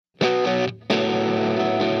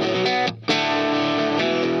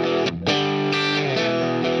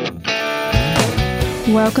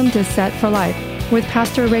Welcome to Set for Life with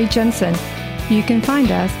Pastor Ray Jensen. You can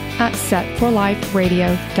find us at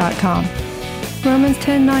setforliferadio.com. Romans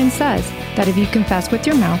 10:9 says that if you confess with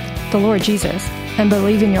your mouth the Lord Jesus and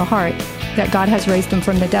believe in your heart that God has raised him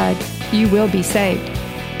from the dead, you will be saved.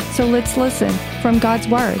 So let's listen from God's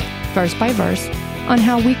Word, verse by verse, on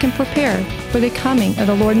how we can prepare for the coming of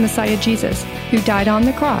the Lord and Messiah Jesus, who died on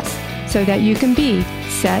the cross so that you can be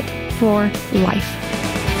set for life.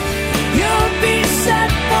 You'll be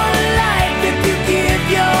set for life if you give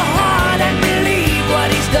your heart and believe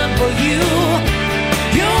what he's done for you.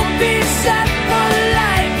 You'll be set for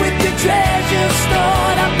life with your treasure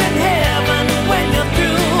stored up in heaven when you're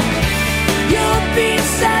through. You'll be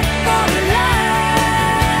set for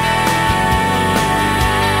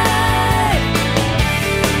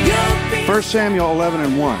life. 1 Samuel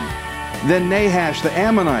 11:1. Then Nahash the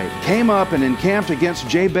Ammonite came up and encamped against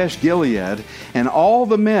Jabesh Gilead, and all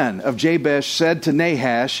the men of Jabesh said to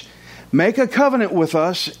Nahash, "Make a covenant with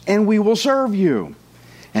us, and we will serve you."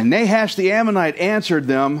 And Nahash the Ammonite answered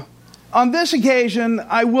them, "On this occasion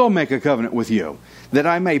I will make a covenant with you, that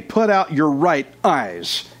I may put out your right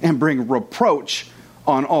eyes and bring reproach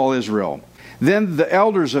on all Israel." Then the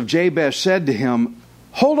elders of Jabesh said to him,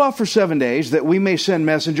 "Hold off for 7 days, that we may send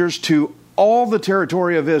messengers to all the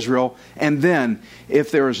territory of Israel, and then, if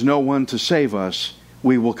there is no one to save us,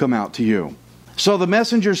 we will come out to you." So the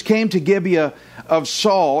messengers came to Gibeah of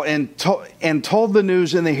Saul and told the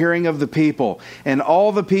news in the hearing of the people. And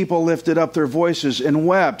all the people lifted up their voices and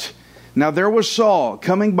wept. Now there was Saul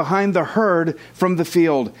coming behind the herd from the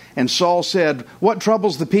field. And Saul said, "What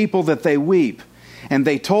troubles the people that they weep?" And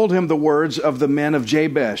they told him the words of the men of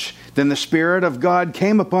Jabesh. Then the Spirit of God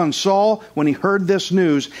came upon Saul when he heard this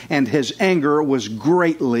news, and his anger was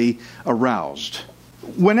greatly aroused.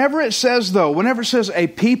 Whenever it says a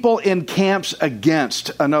people encamps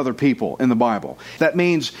against another people in the Bible, that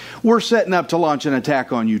means we're setting up to launch an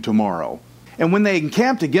attack on you tomorrow. And when they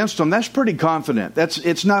encamped against them, that's pretty confident.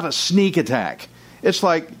 It's not a sneak attack. It's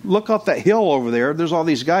like, look up that hill over there. There's all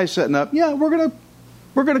these guys setting up. Yeah, we're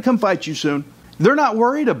gonna come fight you soon. They're not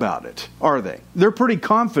worried about it, are they? They're pretty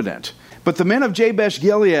confident. But the men of Jabesh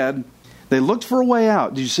Gilead, they looked for a way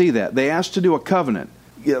out. Did you see that? They asked to do a covenant.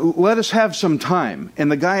 Let us have some time.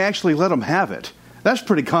 And the guy actually let them have it. That's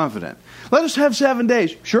pretty confident. Let us have 7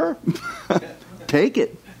 days. Sure. Take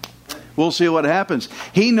it. We'll see what happens.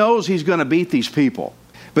 He knows he's going to beat these people.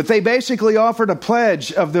 But they basically offered a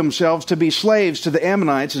pledge of themselves to be slaves to the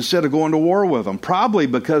Ammonites instead of going to war with them. Probably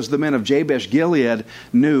because the men of Jabesh Gilead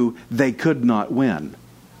knew they could not win.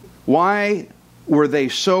 Why were they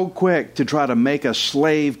so quick to try to make a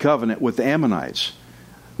slave covenant with the Ammonites?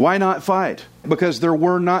 Why not fight? Because there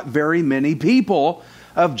were not very many people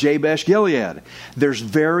of Jabesh Gilead. There's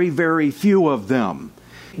very, very few of them.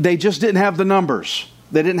 They just didn't have the numbers.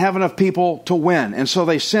 They didn't have enough people to win. And so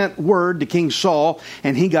they sent word to King Saul,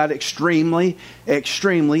 and he got extremely,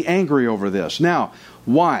 extremely angry over this. Now,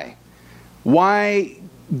 why? Why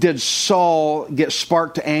did Saul get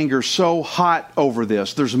sparked to anger so hot over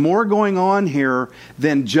this? There's more going on here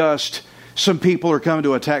than just some people are coming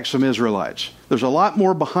to attack some Israelites. There's a lot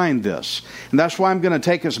more behind this. And that's why I'm going to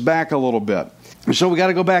take us back a little bit. And so we got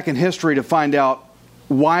to go back in history to find out,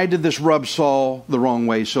 why did this rub Saul the wrong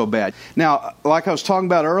way so bad? Now, like I was talking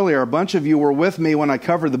about earlier, a bunch of you were with me when I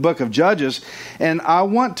covered the book of Judges, and I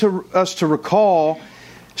want us to recall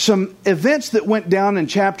some events that went down in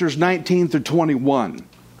chapters 19 through 21.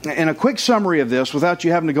 And a quick summary of this, without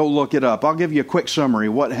you having to go look it up, I'll give you a quick summary.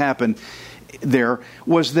 What happened there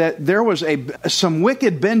was that there was some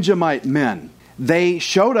wicked Benjamite men. They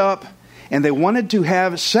showed up, and they wanted to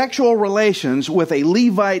have sexual relations with a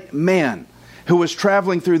Levite man who was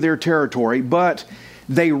traveling through their territory, but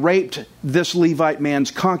they raped this Levite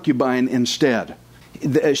man's concubine instead.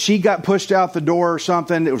 She got pushed out the door or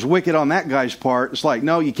something. It was wicked on that guy's part. It's like,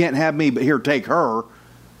 no, you can't have me, but here, take her.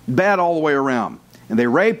 Bad all the way around. And they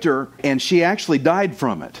raped her, and she actually died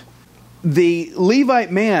from it. The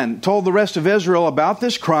Levite man told the rest of Israel about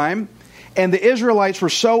this crime, and the Israelites were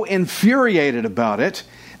so infuriated about it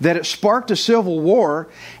that it sparked a civil war,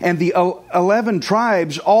 and the 11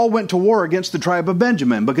 tribes all went to war against the tribe of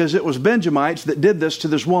Benjamin, because it was Benjamites that did this to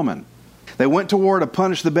this woman. They went to war to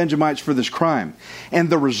punish the Benjamites for this crime. And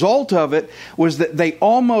the result of it was that they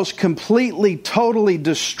almost completely, totally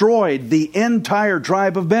destroyed the entire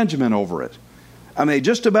tribe of Benjamin over it. I mean, they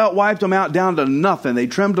just about wiped them out down to nothing. They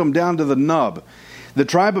trimmed them down to the nub. The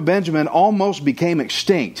tribe of Benjamin almost became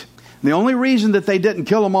extinct. The only reason that they didn't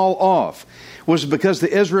kill them all off was because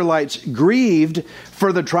the Israelites grieved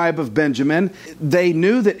for the tribe of Benjamin. They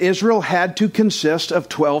knew that Israel had to consist of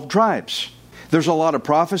 12 tribes. There's a lot of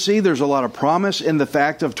prophecy. There's a lot of promise in the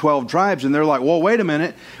fact of 12 tribes. And they're like, well, wait a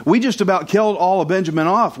minute. We just about killed all of Benjamin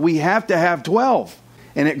off. We have to have 12.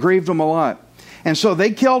 And it grieved them a lot. And so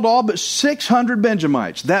they killed all but 600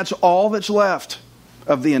 Benjamites. That's all that's left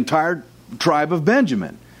of the entire tribe of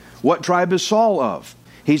Benjamin. What tribe is Saul of?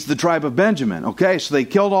 He's the tribe of Benjamin. Okay, so they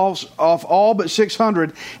killed off all but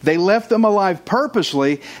 600. They left them alive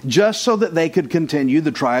purposely just so that they could continue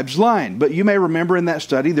the tribe's line. But you may remember in that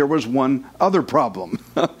study there was one other problem.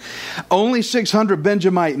 Only 600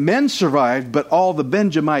 Benjamite men survived, but all the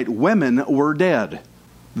Benjamite women were dead.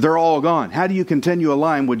 They're all gone. How do you continue a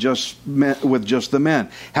line with just the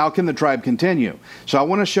men? How can the tribe continue? So I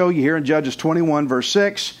want to show you here in Judges 21 verse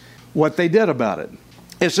 6 what they did about it.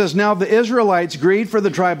 It says, now the Israelites grieved for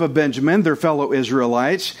the tribe of Benjamin, their fellow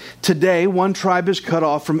Israelites. Today, one tribe is cut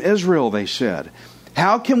off from Israel, they said.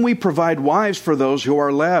 How can we provide wives for those who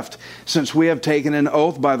are left, since we have taken an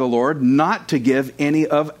oath by the Lord not to give any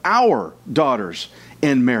of our daughters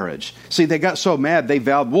in marriage? See, they got so mad, they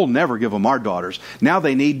vowed, we'll never give them our daughters. Now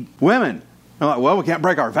they need women. I'm like, well, we can't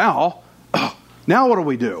break our vow. Now what do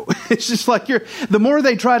we do? It's just like the more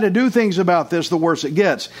they try to do things about this, the worse it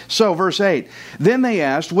gets. So, verse 8, then they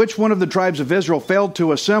asked, which one of the tribes of Israel failed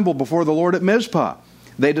to assemble before the Lord at Mizpah?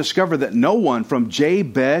 They discovered that no one from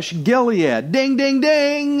Jabesh Gilead. Ding, ding,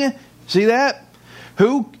 ding. See that?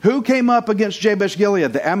 Who came up against Jabesh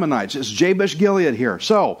Gilead? The Ammonites. It's Jabesh Gilead here.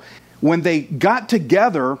 So, when they got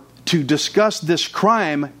together to discuss this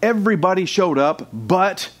crime, everybody showed up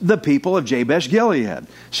but the people of Jabesh Gilead.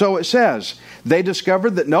 So it says, they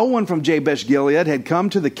discovered that no one from Jabesh Gilead had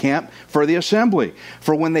come to the camp for the assembly.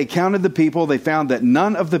 For when they counted the people, they found that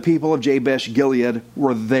none of the people of Jabesh Gilead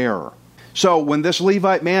were there. So when this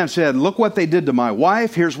Levite man said, look what they did to my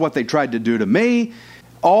wife, here's what they tried to do to me,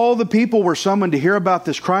 all the people were summoned to hear about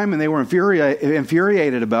this crime, and they were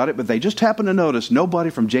infuriated about it, but they just happened to notice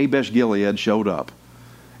nobody from Jabesh Gilead showed up.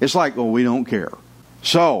 It's like, well, we don't care.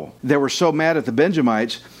 So they were so mad at the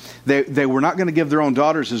Benjamites, they were not going to give their own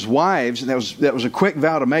daughters as wives. And that was a quick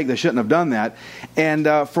vow to make. They shouldn't have done that. And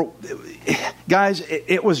guys,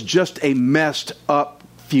 it was just a messed up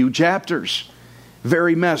few chapters.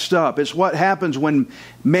 Very messed up. It's what happens when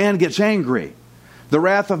man gets angry. The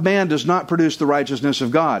wrath of man does not produce the righteousness of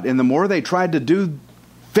God. And the more they tried to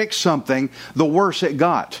fix something, the worse it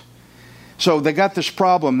got. So they got this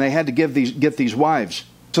problem. They had to get these wives.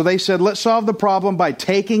 So they said, let's solve the problem by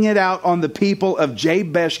taking it out on the people of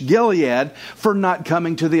Jabesh Gilead for not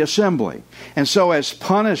coming to the assembly. And so as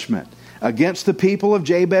punishment against the people of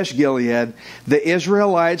Jabesh Gilead, the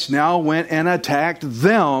Israelites now went and attacked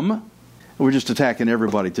them. We're just attacking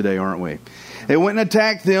everybody today, aren't we? They went and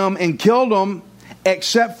attacked them and killed them,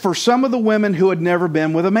 except for some of the women who had never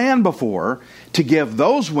been with a man before, to give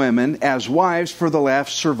those women as wives for the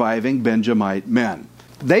last surviving Benjamite men.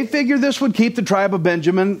 They figured this would keep the tribe of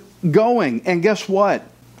Benjamin going. And guess what?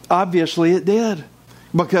 Obviously it did.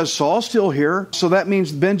 Because Saul's still here. So that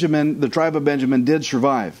means the tribe of Benjamin did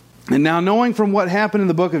survive. And now knowing from what happened in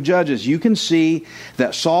the book of Judges, you can see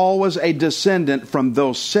that Saul was a descendant from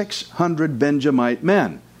those 600 Benjamite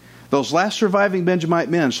men. Those last surviving Benjamite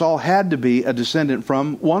men, Saul had to be a descendant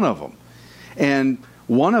from one of them. And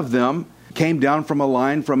one of them came down from a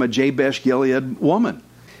line from a Jabesh Gilead woman.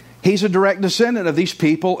 He's a direct descendant of these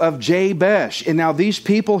people of Jabesh. And now these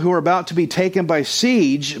people who are about to be taken by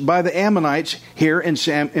siege by the Ammonites here in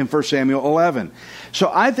 1 Samuel 11.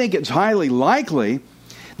 So I think it's highly likely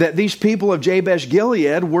that these people of Jabesh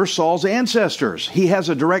Gilead were Saul's ancestors. He has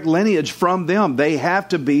a direct lineage from them. They have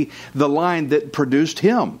to be the line that produced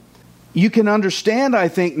him. You can understand, I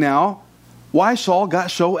think now, why Saul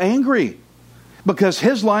got so angry. Because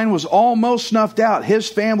his line was almost snuffed out. His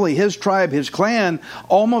family, his tribe, his clan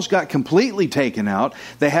almost got completely taken out.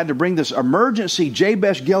 They had to bring this emergency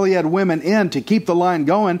Jabesh Gilead women in to keep the line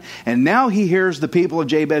going. And now he hears the people of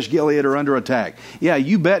Jabesh Gilead are under attack. Yeah,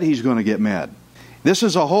 you bet he's going to get mad. This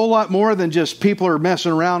is a whole lot more than just people are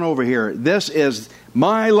messing around over here. This is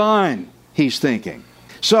my line, he's thinking.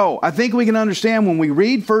 So, I think we can understand when we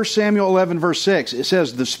read 1 Samuel 11 verse 6, it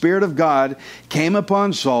says, the Spirit of God came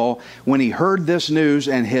upon Saul when he heard this news,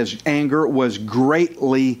 and his anger was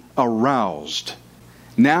greatly aroused.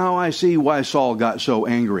 Now I see why Saul got so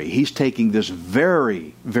angry. He's taking this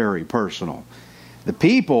very, very personal. The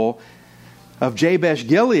people of Jabesh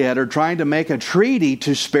Gilead are trying to make a treaty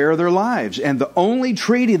to spare their lives. And the only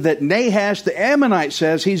treaty that Nahash the Ammonite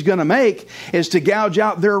says he's going to make is to gouge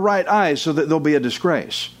out their right eyes so that there'll be a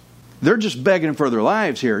disgrace. They're just begging for their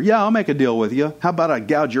lives here. Yeah, I'll make a deal with you. How about I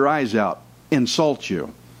gouge your eyes out? Insult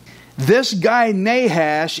you. This guy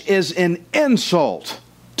Nahash is an insult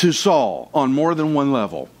to Saul on more than one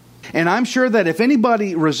level. And I'm sure that if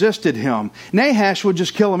anybody resisted him, Nahash would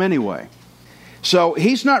just kill him anyway. So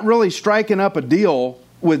he's not really striking up a deal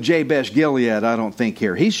with Jabesh Gilead, I don't think,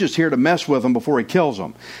 here. He's just here to mess with them before he kills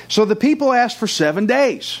them. So the people asked for 7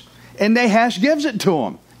 days, and Nahash gives it to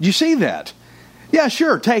them. Do you see that? Yeah,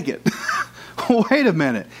 sure, take it. Wait a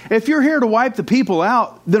minute. If you're here to wipe the people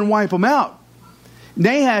out, then wipe them out.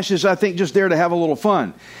 Nahash is, I think, just there to have a little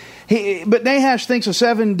fun. But Nahash thinks a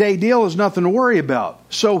 7-day deal is nothing to worry about.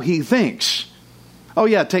 So he thinks. Oh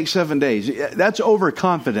yeah, take 7 days. That's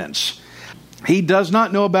overconfidence. He does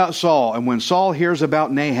not know about Saul. And when Saul hears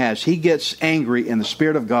about Nahash, he gets angry, and the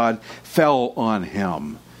Spirit of God fell on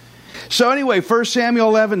him. So anyway, 1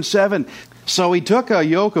 Samuel 11:7. So he took a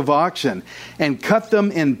yoke of oxen and cut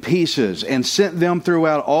them in pieces and sent them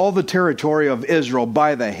throughout all the territory of Israel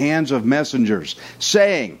by the hands of messengers,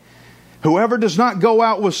 saying, whoever does not go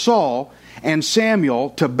out with Saul and Samuel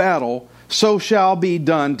to battle, so shall be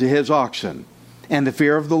done to his oxen. And the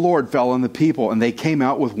fear of the Lord fell on the people, and they came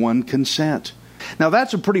out with one consent. Now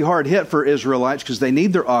that's a pretty hard hit for Israelites, because they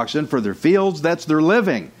need their oxen for their fields. That's their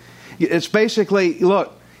living. It's basically,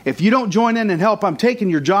 look, if you don't join in and help, I'm taking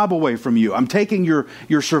your job away from you. I'm taking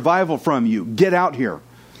your survival from you. Get out here.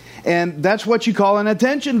 And that's what you call an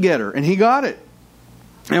attention getter. And he got it.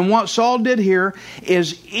 And what Saul did here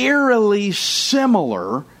is eerily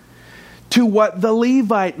similar to what the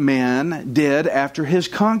Levite man did after his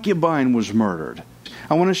concubine was murdered.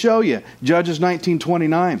 I want to show you Judges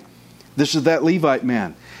 19:29. This is that Levite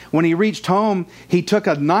man. When he reached home, he took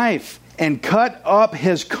a knife and cut up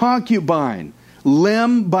his concubine,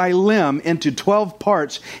 limb by limb, into 12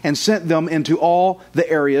 parts and sent them into all the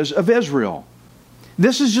areas of Israel.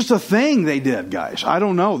 This is just a thing they did, guys. I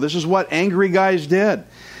don't know. This is what angry guys did.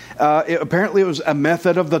 Apparently it was a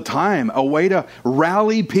method of the time, a way to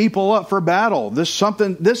rally people up for battle. This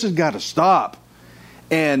has got to stop.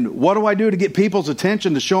 And what do I do to get people's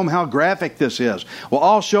attention to show them how graphic this is? Well,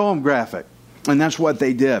 I'll show them graphic. And that's what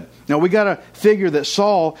they did. Now we got to figure that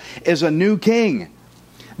Saul is a new king.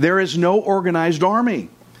 There is no organized army.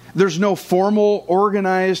 There's no formal,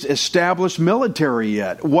 organized, established military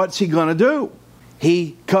yet. What's he going to do?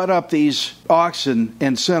 He cut up these oxen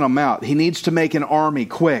and sent them out. He needs to make an army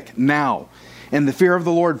quick, now. And the fear of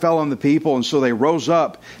the Lord fell on the people, and so they rose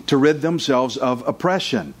up to rid themselves of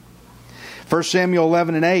oppression. 1 Samuel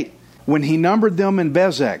 11:8. When he numbered them in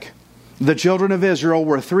Bezek, the children of Israel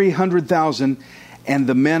were 300,000, and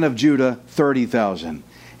the men of Judah 30,000.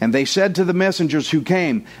 And they said to the messengers who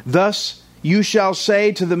came, thus you shall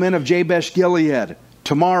say to the men of Jabesh Gilead,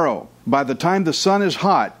 tomorrow, by the time the sun is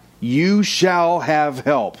hot, you shall have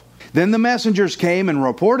help. Then the messengers came and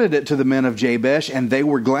reported it to the men of Jabesh, and they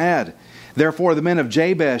were glad. Therefore the men of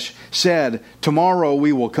Jabesh said, tomorrow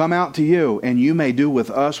we will come out to you, and you may do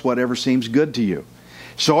with us whatever seems good to you.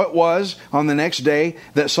 So it was on the next day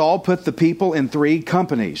that Saul put the people in 3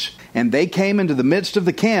 companies, and they came into the midst of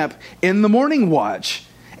the camp in the morning watch,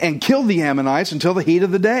 and killed the Ammonites until the heat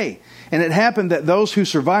of the day. And it happened that those who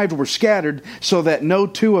survived were scattered, so that no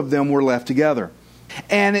 2 of them were left together.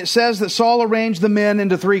 And it says that Saul arranged the men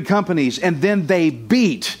into 3 companies, and then they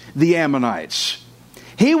beat the Ammonites.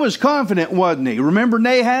 He was confident, wasn't he? Remember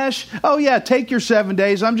Nahash? Oh yeah, take your 7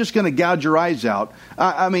 days. I'm just going to gouge your eyes out.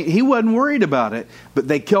 I mean, he wasn't worried about it, but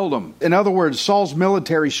they killed him. In other words, Saul's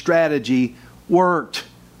military strategy worked.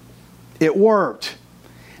 It worked.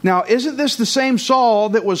 Now, isn't this the same Saul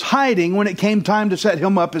that was hiding when it came time to set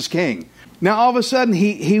him up as king? Now, all of a sudden,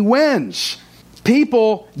 he wins.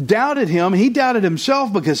 People doubted him. He doubted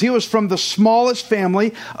himself because he was from the smallest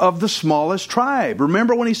family of the smallest tribe.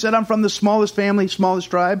 Remember when he said, I'm from the smallest family, smallest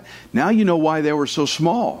tribe? Now you know why they were so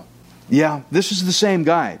small. Yeah, this is the same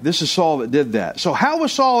guy. This is Saul that did that. So how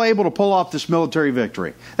was Saul able to pull off this military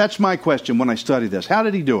victory? That's my question when I study this. How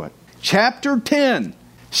did he do it? Chapter 10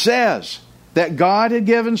 says that God had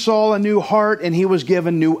given Saul a new heart and he was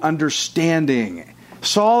given new understanding.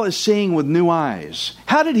 Saul is seeing with new eyes.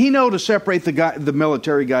 How did he know to separate the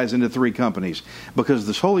military guys into 3 companies? Because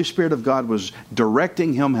the Holy Spirit of God was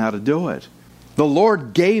directing him how to do it. The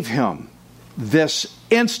Lord gave him this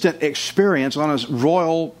instant experience on his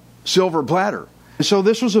royal silver platter. So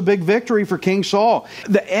this was a big victory for King Saul.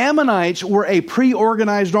 The Ammonites were a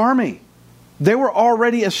pre-organized army. They were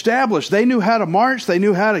already established. They knew how to march. They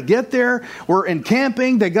knew how to get there. Were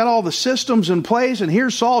encamping. They got all the systems in place. And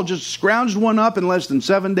here Saul just scrounged one up in less than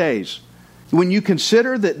 7 days. When you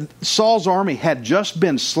consider that Saul's army had just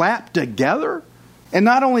been slapped together. And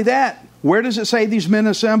not only that, where does it say these men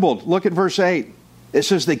assembled? Look at verse 8. It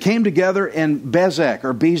says they came together in Bezek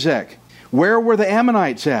or Bezek. Where were the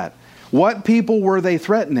Ammonites at? What people were they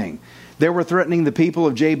threatening? They were threatening the people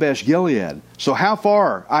of Jabesh Gilead. So how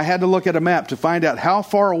far? I had to look at a map to find out how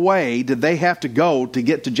far away did they have to go to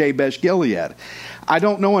get to Jabesh Gilead. I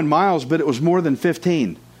don't know in miles, but it was more than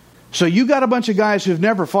 15. So you got a bunch of guys who've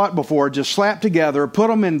never fought before, just slapped together, put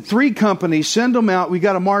them in 3 companies, send them out. We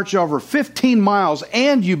got to march over 15 miles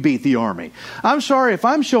and you beat the army. I'm sorry, if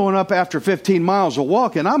I'm showing up after 15 miles of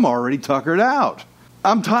walking, I'm already tuckered out.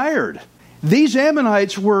 I'm tired. These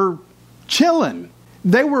Ammonites were chilling.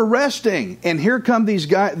 They were resting. And here come these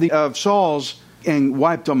guys of Saul's and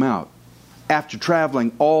wiped them out after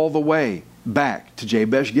traveling all the way back to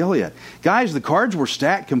Jabesh Gilead. Guys, the cards were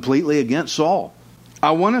stacked completely against Saul.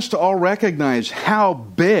 I want us to all recognize how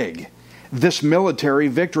big this military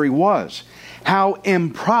victory was, how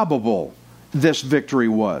improbable this victory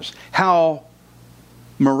was, how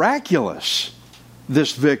miraculous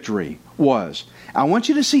this victory was. I want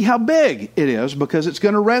you to see how big it is because it's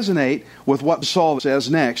going to resonate with what Saul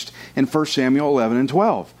says next in 1 Samuel 11 and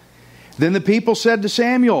 12. Then the people said to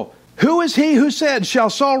Samuel, "Who is he who said, 'Shall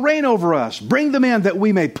Saul reign over us? Bring them in that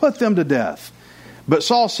we may put them to death.' But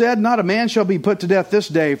Saul said, 'Not a man shall be put to death this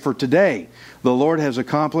day, for today the Lord has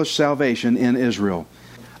accomplished salvation in Israel.'"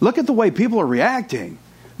 Look at the way people are reacting.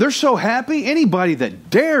 They're so happy. Anybody that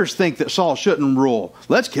dares think that Saul shouldn't rule,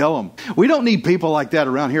 let's kill him. We don't need people like that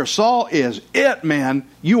around here. Saul is it, man.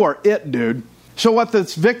 You are it, dude. So what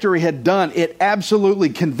this victory had done, it absolutely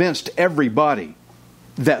convinced everybody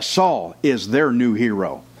that Saul is their new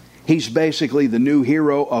hero. He's basically the new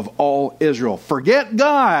hero of all Israel. Forget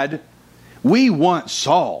God. We want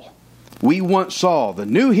Saul. We want Saul, the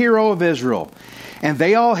new hero of Israel. And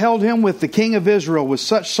they all held him with the king of Israel with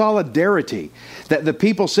such solidarity that the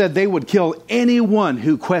people said they would kill anyone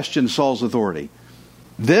who questioned Saul's authority.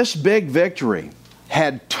 This big victory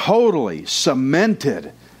had totally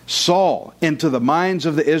cemented Saul into the minds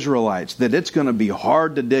of the Israelites that it's going to be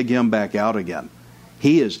hard to dig him back out again.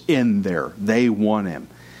 He is in there. They want him.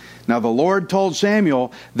 Now the Lord told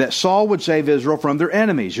Samuel that Saul would save Israel from their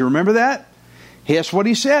enemies. You remember that? That's what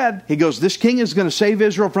he said. He goes, this king is going to save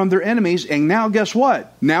Israel from their enemies. And now guess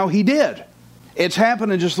what? Now he did. It's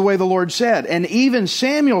happening just the way the Lord said. And even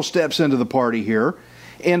Samuel steps into the party here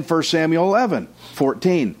in 1 Samuel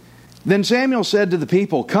 11:14. Then Samuel said to the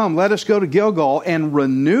people, "Come, let us go to Gilgal and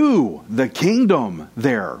renew the kingdom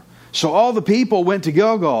there." So all the people went to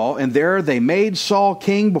Gilgal, and there they made Saul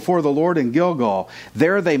king before the Lord in Gilgal.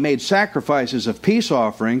 There they made sacrifices of peace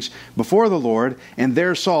offerings before the Lord, and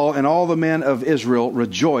there Saul and all the men of Israel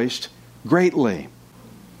rejoiced greatly.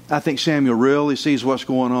 I think Samuel really sees what's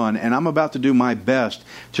going on, and I'm about to do my best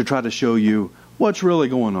to try to show you what's really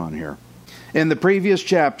going on here. In the previous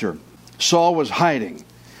chapter, Saul was hiding.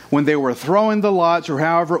 When they were throwing the lots, or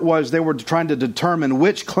however it was, they were trying to determine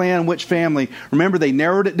which clan, which family. Remember, they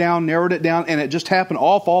narrowed it down, and it just happened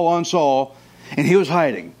all fall on Saul, and he was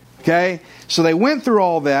hiding. Okay? So they went through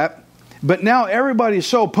all that, but now everybody's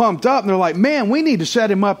so pumped up, and they're like, man, we need to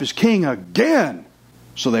set him up as king again.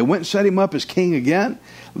 So they went and set him up as king again.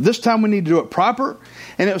 This time we need to do it proper.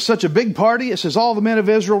 And it was such a big party. It says, all the men of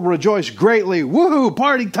Israel rejoiced greatly. Woohoo,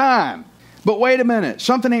 party time. But wait a minute,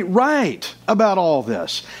 something ain't right about all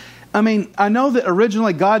this. I mean, I know that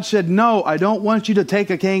originally God said, no, I don't want you to take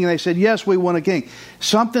a king. And they said, yes, we want a king.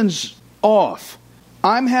 Something's off.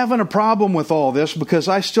 I'm having a problem with all this because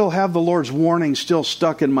I still have the Lord's warning still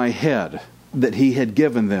stuck in my head that he had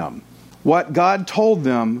given them. What God told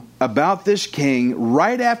them about this king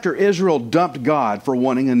right after Israel dumped God for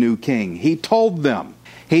wanting a new king. He told them,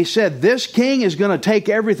 he said, this king is going to take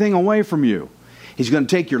everything away from you. He's going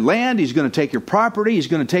to take your land, he's going to take your property, he's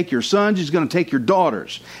going to take your sons, he's going to take your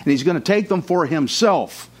daughters, and he's going to take them for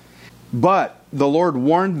himself. But the Lord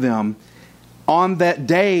warned them, on that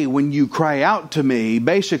day when you cry out to me,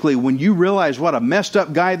 basically when you realize what a messed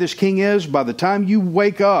up guy this king is, by the time you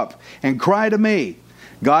wake up and cry to me,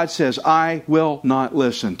 God says, I will not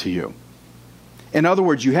listen to you. In other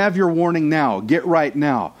words, you have your warning now, get right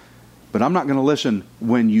now, but I'm not going to listen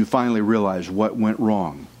when you finally realize what went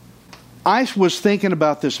wrong. I was thinking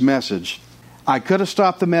about this message. I could have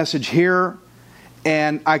stopped the message here,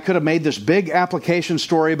 and I could have made this big application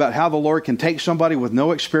story about how the Lord can take somebody with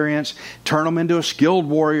no experience, turn them into a skilled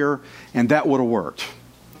warrior, and that would have worked.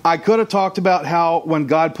 I could have talked about how when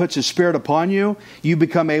God puts His Spirit upon you, you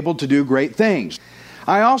become able to do great things.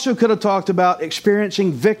 I also could have talked about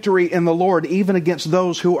experiencing victory in the Lord, even against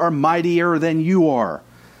those who are mightier than you are.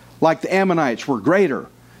 Like the Ammonites were greater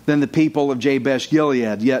than the people of Jabesh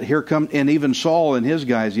Gilead. Yet here come, and even Saul and his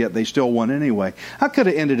guys, yet they still won anyway. I could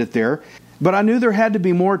have ended it there, but I knew there had to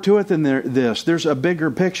be more to it than this. There's a bigger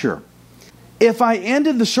picture. If I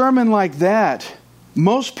ended the sermon like that,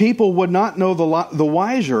 most people would not know the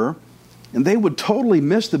wiser And they would totally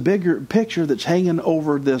miss the bigger picture that's hanging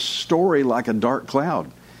over this story like a dark cloud.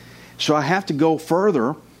 So I have to go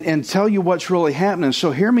further and tell you what's really happening.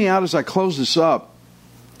 So hear me out as I close this up.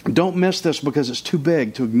 Don't miss this because it's too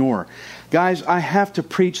big to ignore. Guys, I have to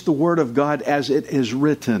preach the Word of God as it is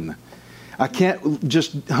written. I can't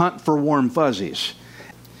just hunt for warm fuzzies.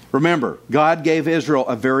 Remember, God gave Israel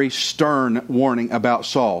a very stern warning about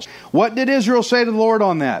Saul. What did Israel say to the Lord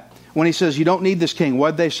on that? When he says, you don't need this king,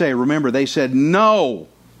 what did they say? Remember, they said, no.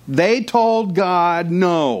 They told God,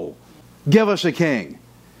 no. Give us a king.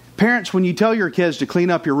 Parents, when you tell your kids to clean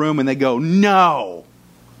up your room and they go, no.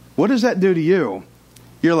 What does that do to you?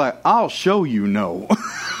 You're like, I'll show you no.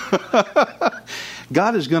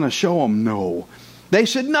 God is going to show them no. They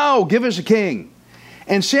said, no, give us a king.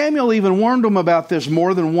 And Samuel even warned them about this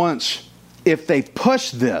more than once. If they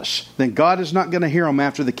push this, then God is not going to hear them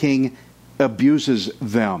after the king abuses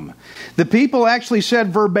them. The people actually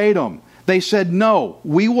said verbatim, they said, no,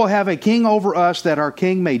 we will have a king over us that our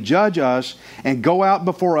king may judge us and go out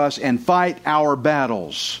before us and fight our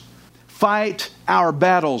battles. Fight our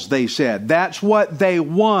battles, they said. That's what they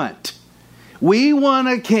want. We want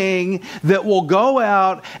a king that will go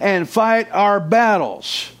out and fight our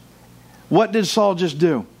battles. What did Saul just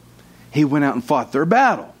do? He went out and fought their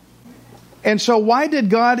battle. And so why did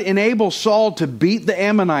God enable Saul to beat the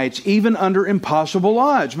Ammonites even under impossible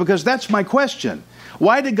odds? Because that's my question.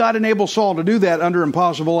 Why did God enable Saul to do that under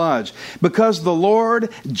impossible odds? Because the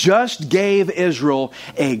Lord just gave Israel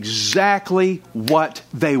exactly what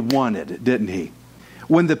they wanted, didn't He?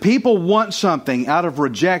 When the people want something out of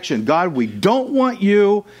rejection, God, we don't want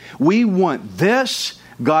you, we want this,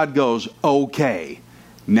 God goes, okay,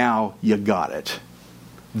 now you got it.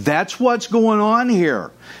 That's what's going on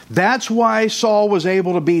here. That's why Saul was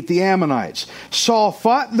able to beat the Ammonites. Saul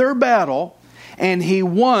fought their battle, and he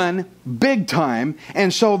won big time.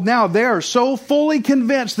 And so now they're so fully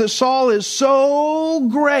convinced that Saul is so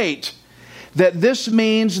great that this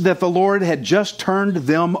means that the Lord had just turned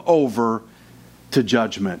them over to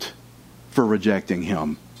judgment for rejecting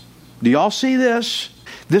Him. Do y'all see this?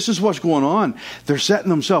 This is what's going on. They're setting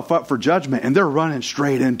themselves up for judgment, and they're running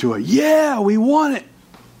straight into it. Yeah, we want it.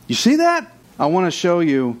 You see that? I want to show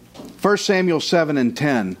you 1 Samuel 7 and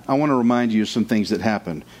 10. I want to remind you of some things that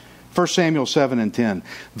happened. 1 Samuel 7 and 10.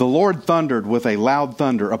 The Lord thundered with a loud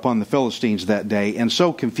thunder upon the Philistines that day, and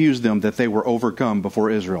so confused them that they were overcome before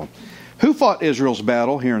Israel. Who fought Israel's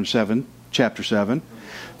battle here in chapter 7?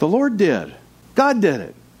 The Lord did. God did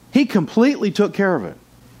it. He completely took care of it.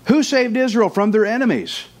 Who saved Israel from their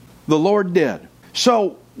enemies? The Lord did.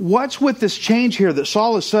 So, what's with this change here that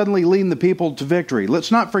Saul is suddenly leading the people to victory? Let's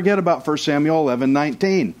not forget about 1 Samuel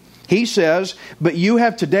 11:19. He says, but you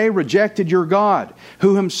have today rejected your God,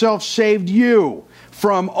 who Himself saved you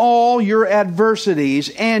from all your adversities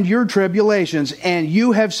and your tribulations, and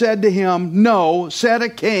you have said to Him, no, set a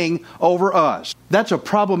king over us. That's a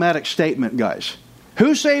problematic statement, guys.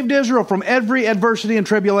 Who saved Israel from every adversity and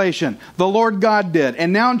tribulation? The Lord God did.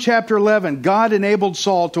 And now in chapter 11, God enabled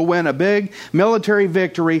Saul to win a big military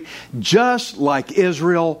victory just like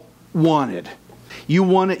Israel wanted. You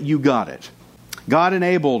want it, you got it. God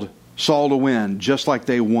enabled Saul to win just like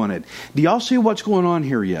they wanted. Do y'all see what's going on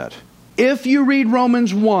here yet? If you read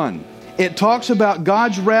Romans 1, it talks about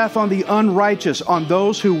God's wrath on the unrighteous, on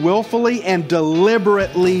those who willfully and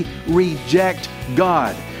deliberately reject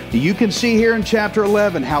God. You can see here in chapter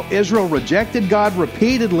 11 how Israel rejected God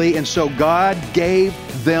repeatedly, and so God gave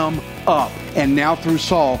them up. And now through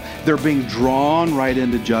Saul, they're being drawn right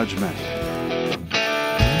into judgment.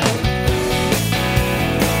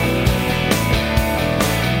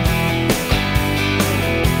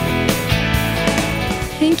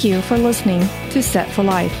 Thank you for listening to Set for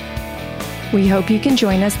Life. We hope you can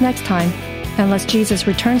join us next time, unless Jesus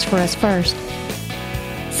returns for us first.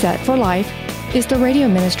 Set for Life is the radio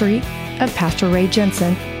ministry of Pastor Ray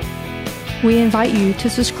Jensen. We invite you to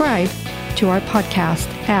subscribe to our podcast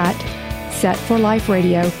at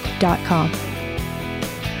setforliferadio.com.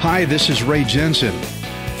 Hi, this is Ray Jensen.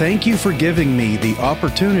 Thank you for giving me the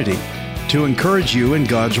opportunity to encourage you in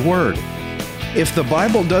God's Word. If the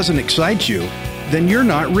Bible doesn't excite you, then you're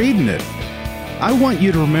not reading it. I want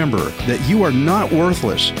you to remember that you are not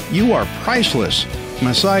worthless. You are priceless.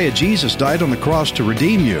 Messiah Jesus died on the cross to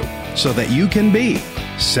redeem you, so that you can be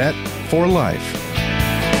set for life.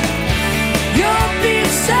 You'll be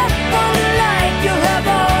set for